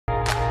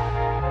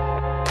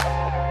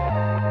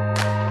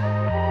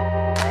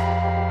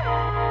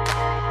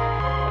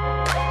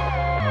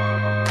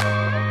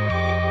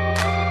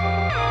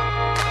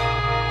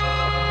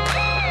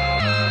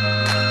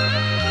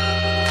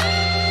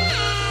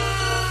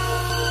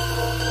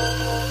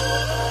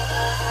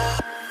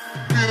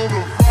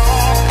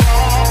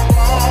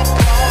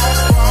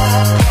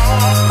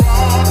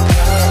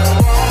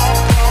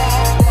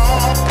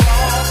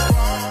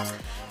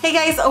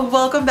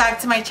welcome back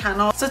to my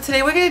channel. So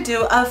today we're going to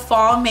do a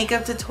fall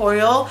makeup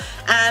tutorial,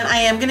 and I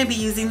am going to be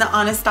using the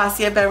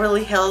Anastasia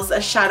Beverly Hills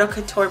Shadow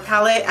Couture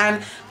palette.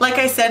 And like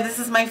I said, this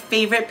is my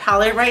favorite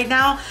palette right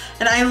now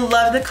and I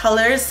love the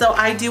colors, so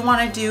I do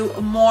want to do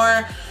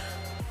more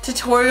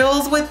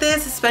tutorials with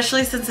this,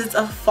 especially since it's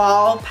a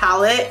fall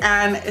palette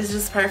and it's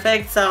just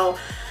perfect. So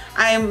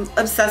I'm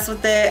obsessed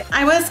with it.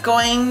 I was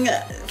going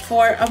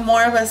for a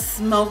more of a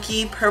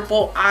smoky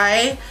purple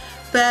eye,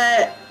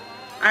 but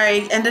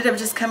I ended up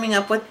just coming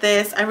up with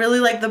this. I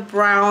really like the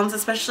browns,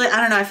 especially, I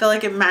don't know, I feel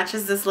like it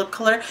matches this lip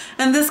color,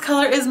 and this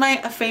color is my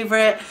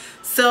favorite.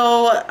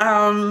 So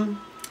I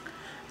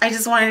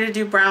just wanted to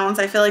do browns.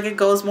 I feel like it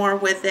goes more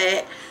with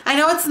it. I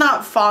know it's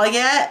not fall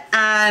yet,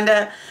 and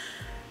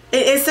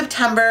it is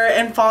September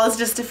and fall is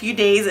just a few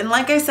days, and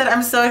like I said,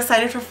 I'm so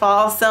excited for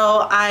fall.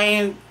 So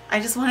I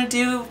just want to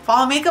do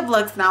fall makeup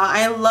looks now.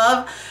 I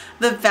love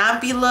the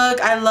vampy look.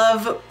 I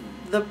love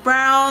the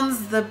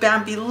browns, the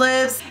vampy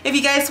lips. If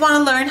you guys want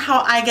to learn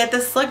how I get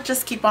this look,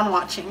 just keep on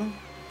watching.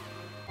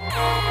 So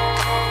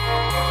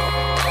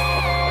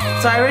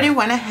I already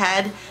went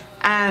ahead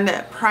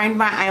and primed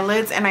my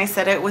eyelids, and I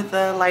set it with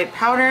a light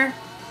powder.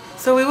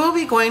 So we will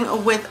be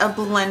going with a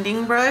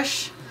blending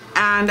brush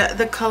and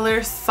the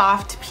color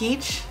Soft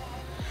Peach,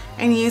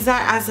 and use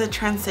that as a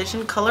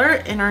transition color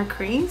in our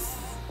crease.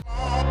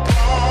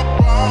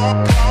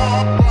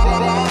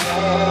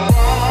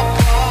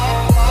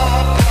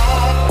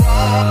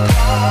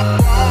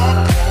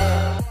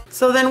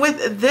 So then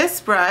with this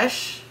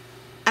brush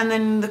and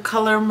then the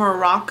color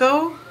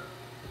Morocco,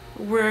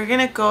 we're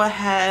gonna go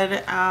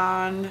ahead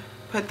and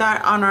put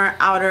that on our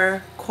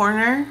outer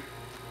corner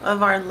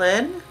of our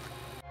lid.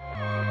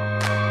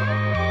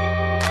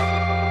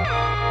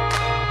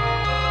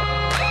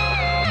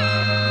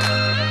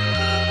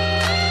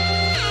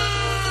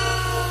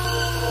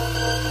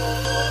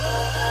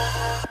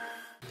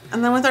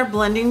 And then with our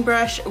blending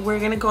brush, we're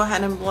gonna go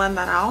ahead and blend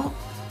that out.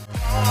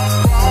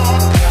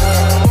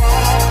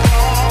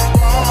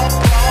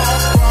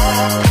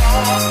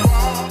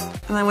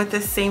 And then with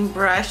this same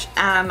brush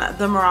and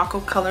the Morocco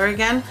color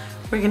again,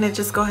 we're gonna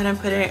just go ahead and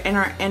put it in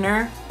our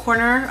inner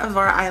corner of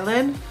our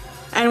eyelid.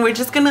 And we're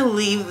just gonna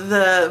leave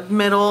the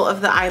middle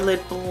of the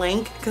eyelid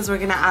blank because we're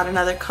gonna add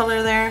another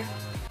color there.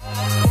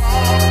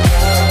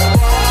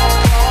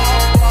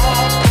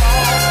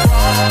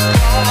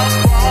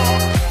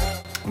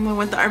 And then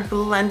with our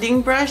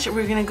blending brush,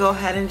 we're gonna go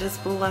ahead and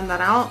just blend that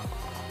out.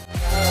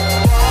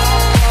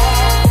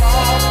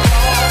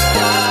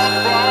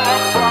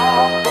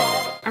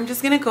 I'm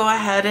just gonna go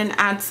ahead and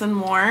add some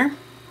more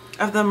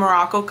of the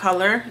Morocco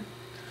color.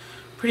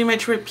 Pretty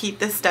much repeat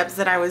the steps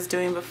that I was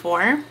doing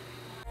before.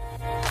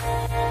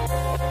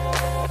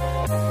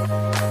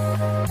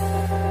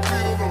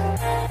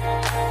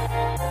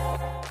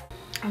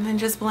 And then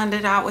just blend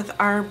it out with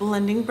our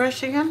blending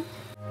brush again.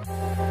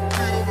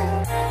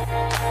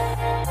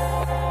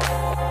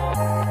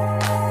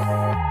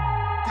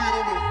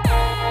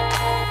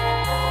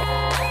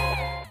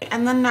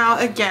 And then now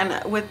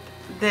again with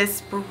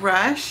this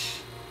brush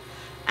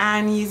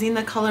and using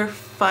the color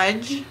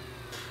Fudge,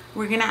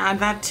 we're gonna add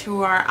that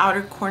to our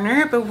outer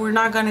corner, but we're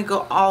not gonna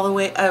go all the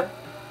way up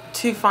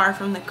too far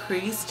from the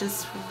crease,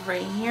 just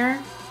right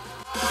here.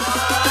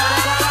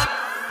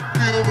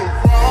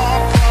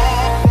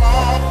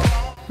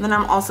 And then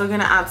I'm also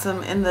gonna add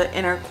some in the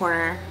inner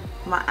corner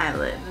of my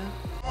eyelid.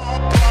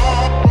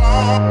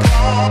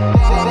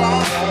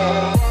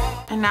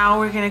 And now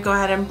we're gonna go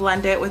ahead and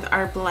blend it with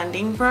our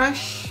blending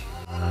brush.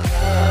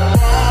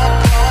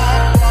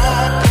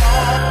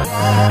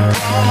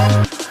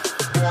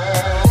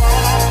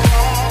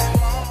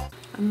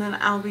 And then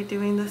I'll be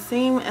doing the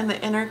same in the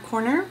inner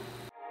corner.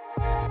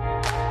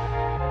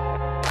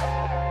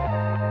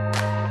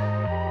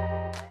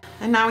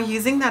 And now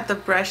using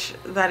the brush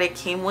that it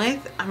came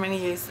with, I'm going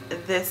to use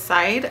this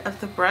side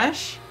of the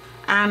brush.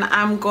 And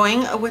I'm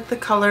going with the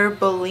color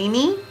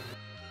Bellini.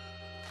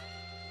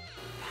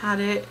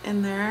 Pat it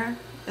in there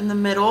in the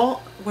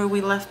middle where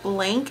we left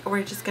blank.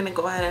 We're just going to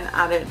go ahead and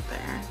add it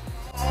there.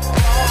 I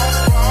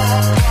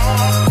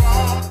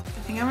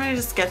think I'm going to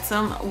just get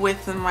some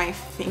with my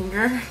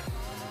finger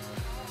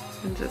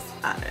and just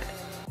add it.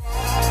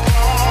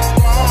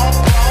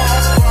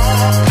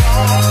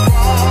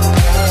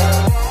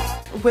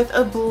 With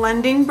a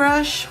blending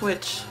brush,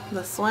 which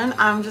this one,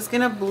 I'm just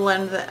gonna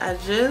blend the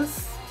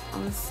edges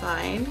on the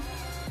side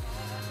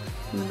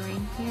and then right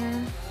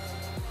here.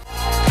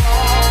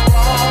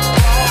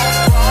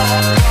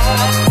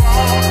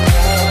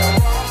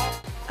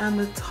 And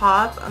the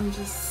top, I'm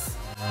just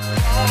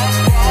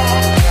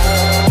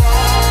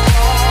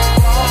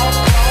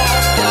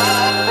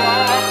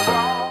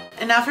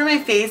and now for my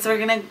face,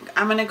 I'm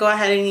gonna go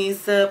ahead and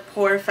use the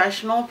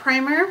Porefessional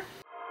primer.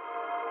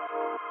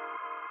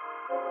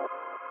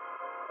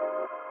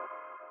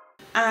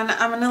 And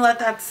I'm gonna let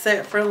that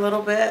sit for a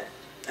little bit.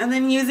 And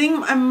then using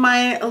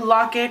my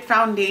Lock-It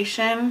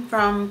foundation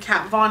from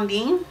Kat Von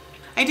D.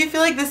 I do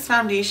feel like this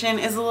foundation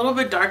is a little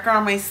bit darker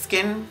on my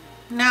skin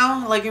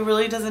now, like it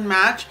really doesn't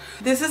match.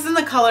 This is in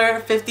the color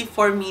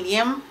 54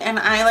 medium, and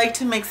I like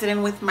to mix it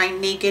in with my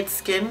Naked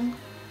Skin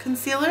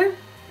concealer.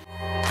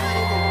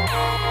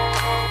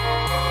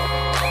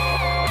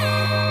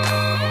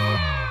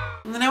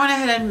 And then I went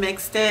ahead and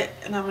mixed it,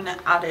 and I'm gonna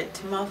add it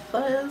to my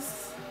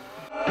fuzz.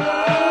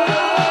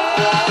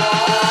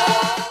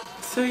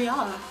 So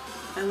yeah,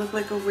 I look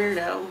like a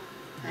weirdo.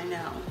 I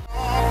know.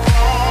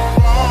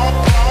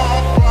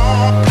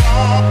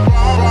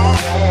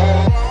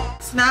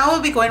 So now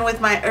we'll be going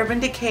with my Urban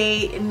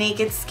Decay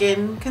Naked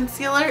Skin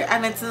concealer,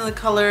 and it's in the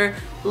color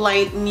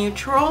Light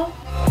Neutral.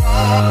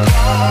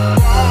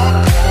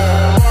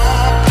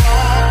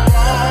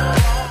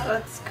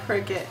 That's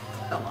Cricket.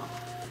 Oh well.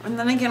 And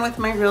then again with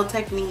my Real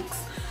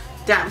Techniques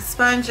damp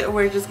sponge,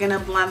 we're just gonna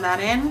blend that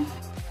in.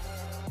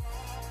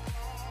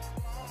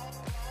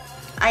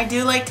 I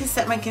do like to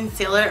set my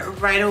concealer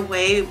right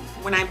away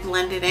when I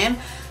blend it in.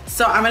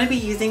 So I'm going to be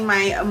using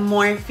my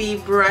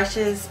Morphe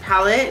Brushes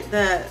palette,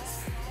 the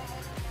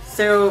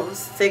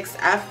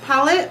 06F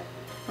palette.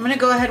 I'm going to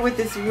go ahead with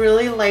this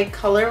really light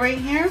color right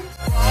here.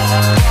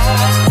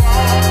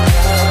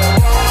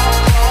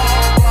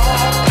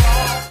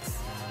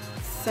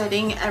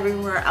 Setting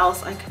everywhere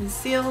else I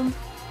concealed.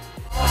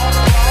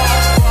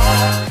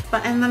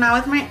 And then now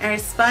with my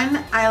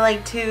Airspun, I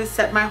like to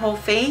set my whole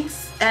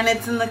face, and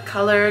it's in the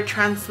color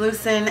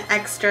Translucent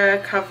Extra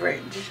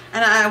Coverage.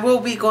 And I will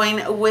be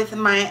going with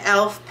my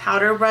e.l.f.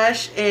 powder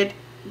brush. It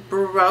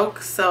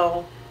broke,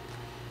 so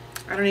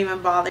I don't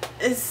even bother.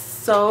 It's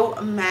so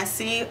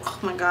messy. Oh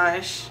my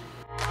gosh.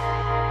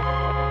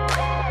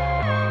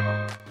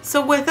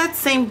 So with that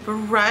same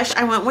brush,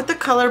 I went with the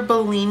color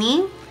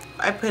Bellini.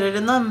 I put it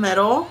in the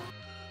middle.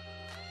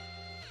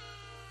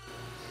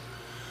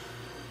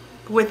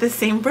 With the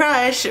same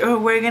brush,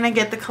 we're gonna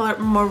get the color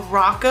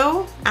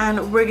Morocco,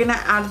 and we're gonna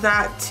add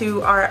that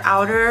to our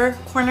outer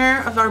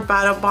corner of our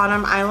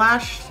bottom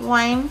eyelash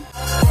line,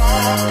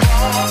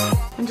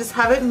 and just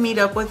have it meet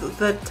up with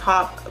the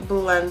top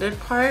blended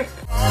part.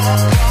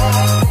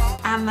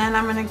 And then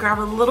I'm gonna grab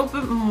a little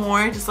bit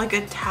more, just like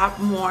a tap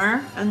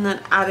more, and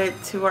then add it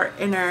to our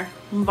inner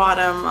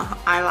bottom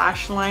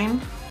eyelash line.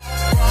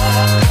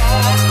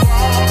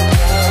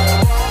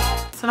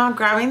 So now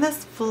grabbing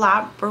this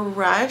flat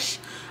brush,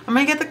 I'm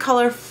going to get the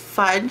color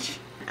Fudge,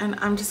 and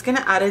I'm just going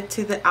to add it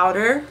to the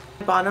outer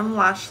bottom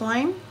lash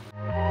line.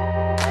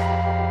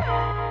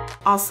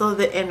 Also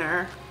the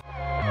inner.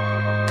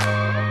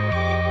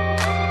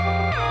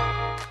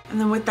 And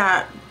then with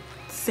that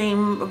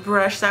same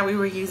brush that we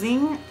were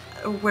using,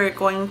 we're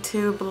going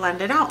to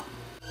blend it out.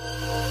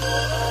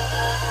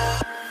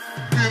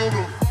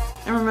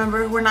 And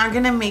remember, we're not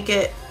going to make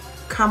it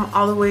come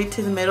all the way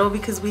to the middle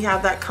because we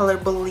have that color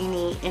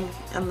Bellini in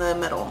the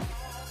middle.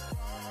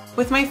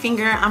 With my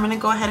finger, I'm going to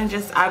go ahead and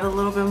just add a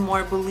little bit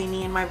more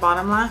Bellini in my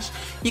bottom lash.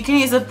 You can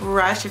use a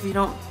brush if you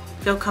don't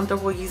feel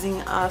comfortable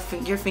using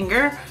your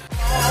finger.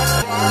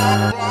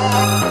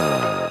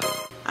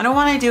 I don't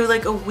want to do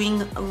like a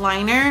wing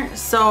liner,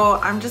 so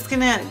I'm just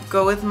going to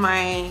go with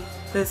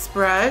this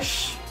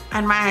brush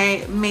and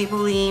my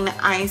Maybelline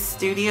Eye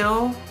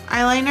Studio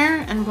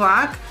eyeliner in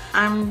black.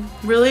 I'm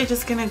really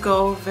just going to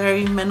go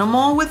very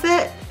minimal with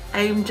it.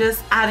 I'm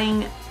just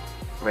adding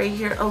right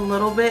here a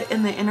little bit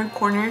in the inner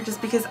corner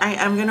just because I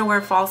am going to wear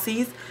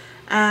falsies,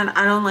 and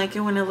I don't like it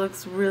when it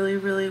looks really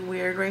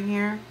weird right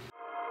here.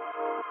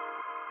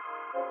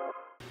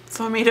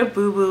 So I made a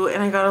boo-boo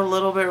and I got a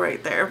little bit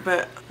right there,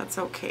 but that's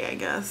okay, I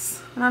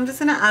guess. And I'm just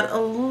going to add a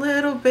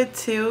little bit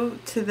too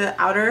to the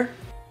outer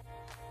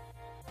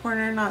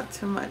corner, not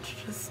too much,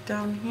 just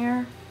down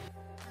here.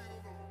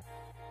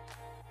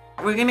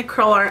 We're going to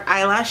curl our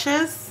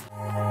eyelashes.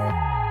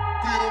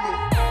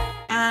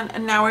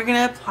 And now we're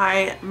gonna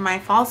apply my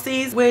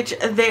falsies, which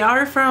they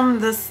are from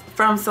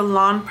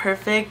Salon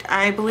Perfect.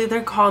 I believe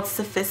they're called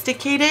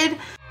Sophisticated.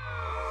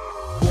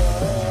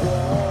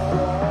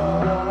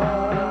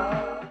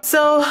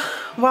 So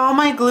while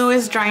my glue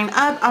is drying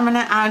up, I'm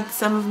gonna add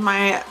some of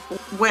my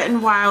Wet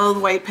n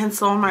Wild white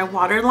pencil on my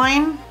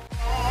waterline.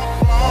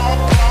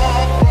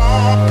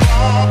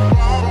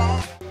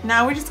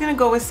 Now we're just gonna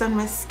go with some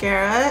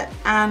mascara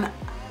and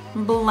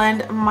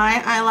blend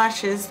my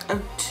eyelashes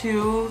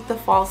to the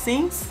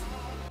falsies,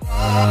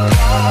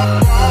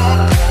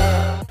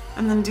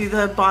 and then do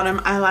the bottom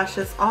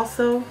eyelashes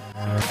also.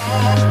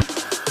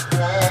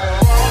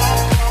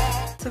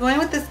 So going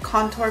with this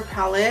contour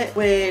palette,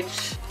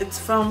 which it's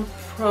from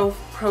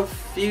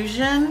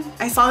Profusion.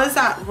 I saw this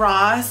at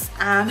Ross,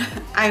 and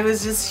I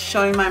was just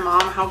showing my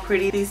mom how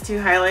pretty these two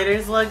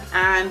highlighters look,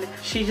 and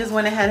she just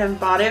went ahead and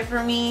bought it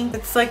for me.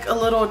 It's like a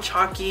little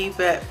chalky,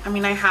 but I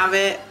mean, I have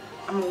it.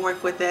 I'm gonna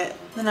work with it.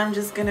 Then I'm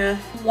just gonna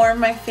warm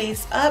my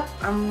face up.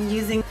 I'm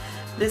using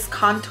this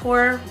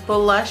contour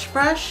blush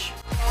brush.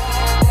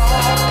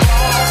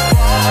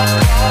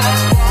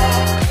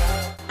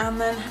 And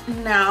then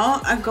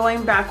now I'm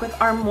going back with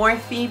our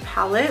Morphe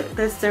palette,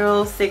 the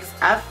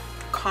 06F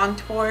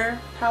contour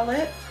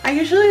palette. I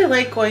usually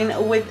like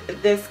going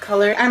with this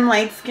color. I'm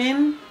light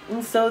skin,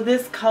 And so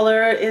this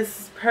color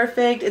is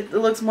perfect. It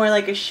looks more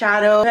like a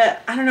shadow.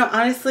 But I don't know,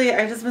 honestly,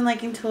 I've just been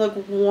liking to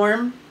look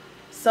warm.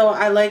 So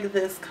I like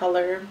this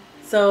color.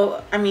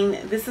 So, I mean,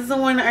 this is the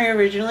one I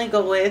originally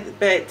go with.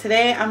 But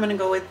today I'm going to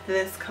go with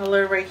this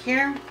color right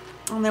here.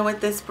 And then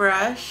with this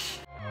brush.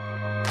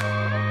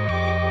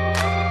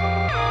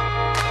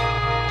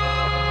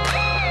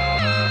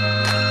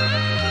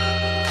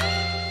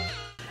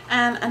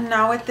 And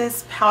now with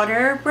this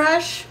powder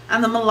brush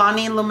and the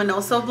Milani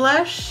Luminoso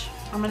blush,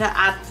 I'm going to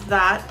add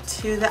that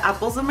to the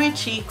apples of my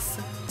cheeks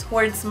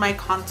towards my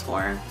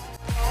contour.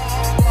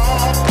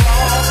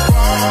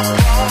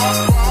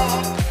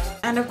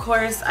 And of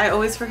course, I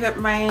always forget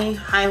my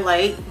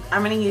highlight.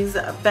 I'm going to use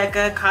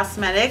Becca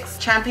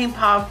Cosmetics Champagne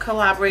Pop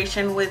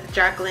collaboration with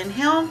Jaclyn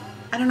Hill.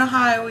 I don't know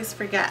how I always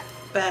forget,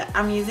 but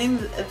I'm using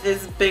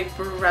this big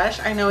brush.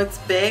 I know it's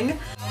big.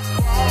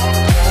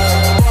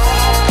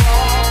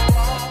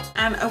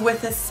 And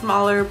with a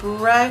smaller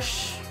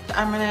brush,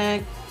 I'm going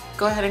to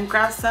go ahead and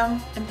grab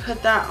some and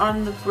put that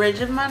on the bridge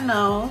of my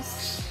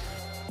nose.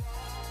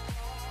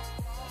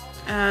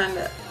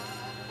 And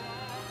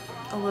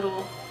a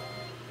little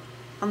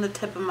on the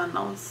tip of my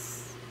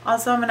nose.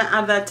 Also, I'm going to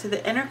add that to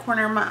the inner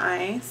corner of my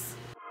eyes.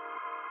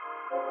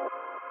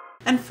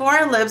 And for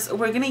our lips,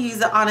 we're going to use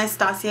the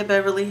Anastasia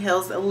Beverly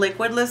Hills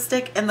liquid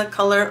lipstick in the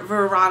color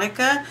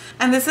Veronica.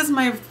 And this is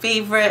my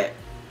favorite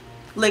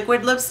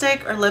liquid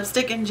lipstick or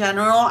lipstick in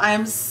general. I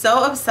am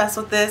so obsessed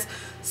with this.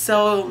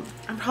 So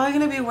I'm probably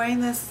going to be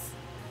wearing this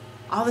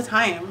all the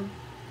time.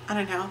 I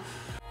don't know.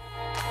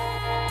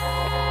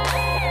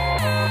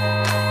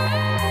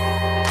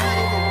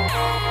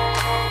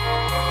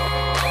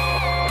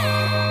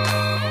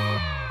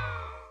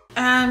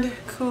 And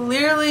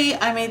clearly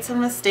I made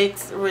some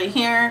mistakes right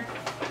here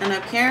and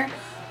up here.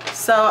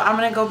 So I'm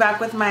going to go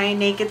back with my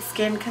Naked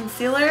Skin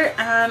concealer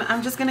and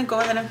I'm just going to go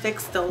ahead and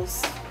fix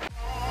those.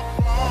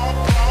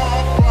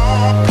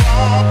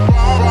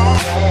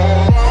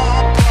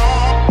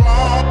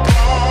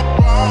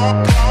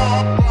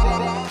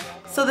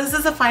 So this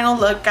is the final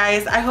look,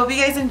 guys. I hope you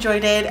guys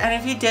enjoyed it, and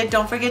if you did,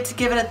 don't forget to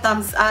give it a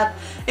thumbs up.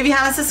 If you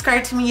haven't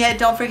subscribed to me yet,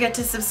 don't forget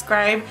to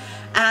subscribe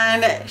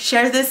and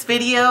share this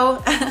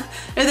video.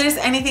 If there's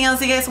anything else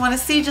you guys want to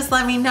see, just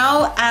let me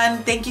know.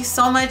 And thank you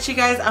so much, you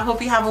guys. I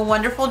hope you have a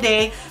wonderful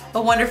day,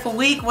 a wonderful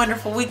week,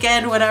 wonderful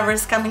weekend, whatever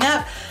is coming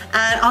up,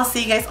 and I'll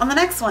see you guys on the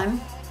next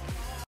one.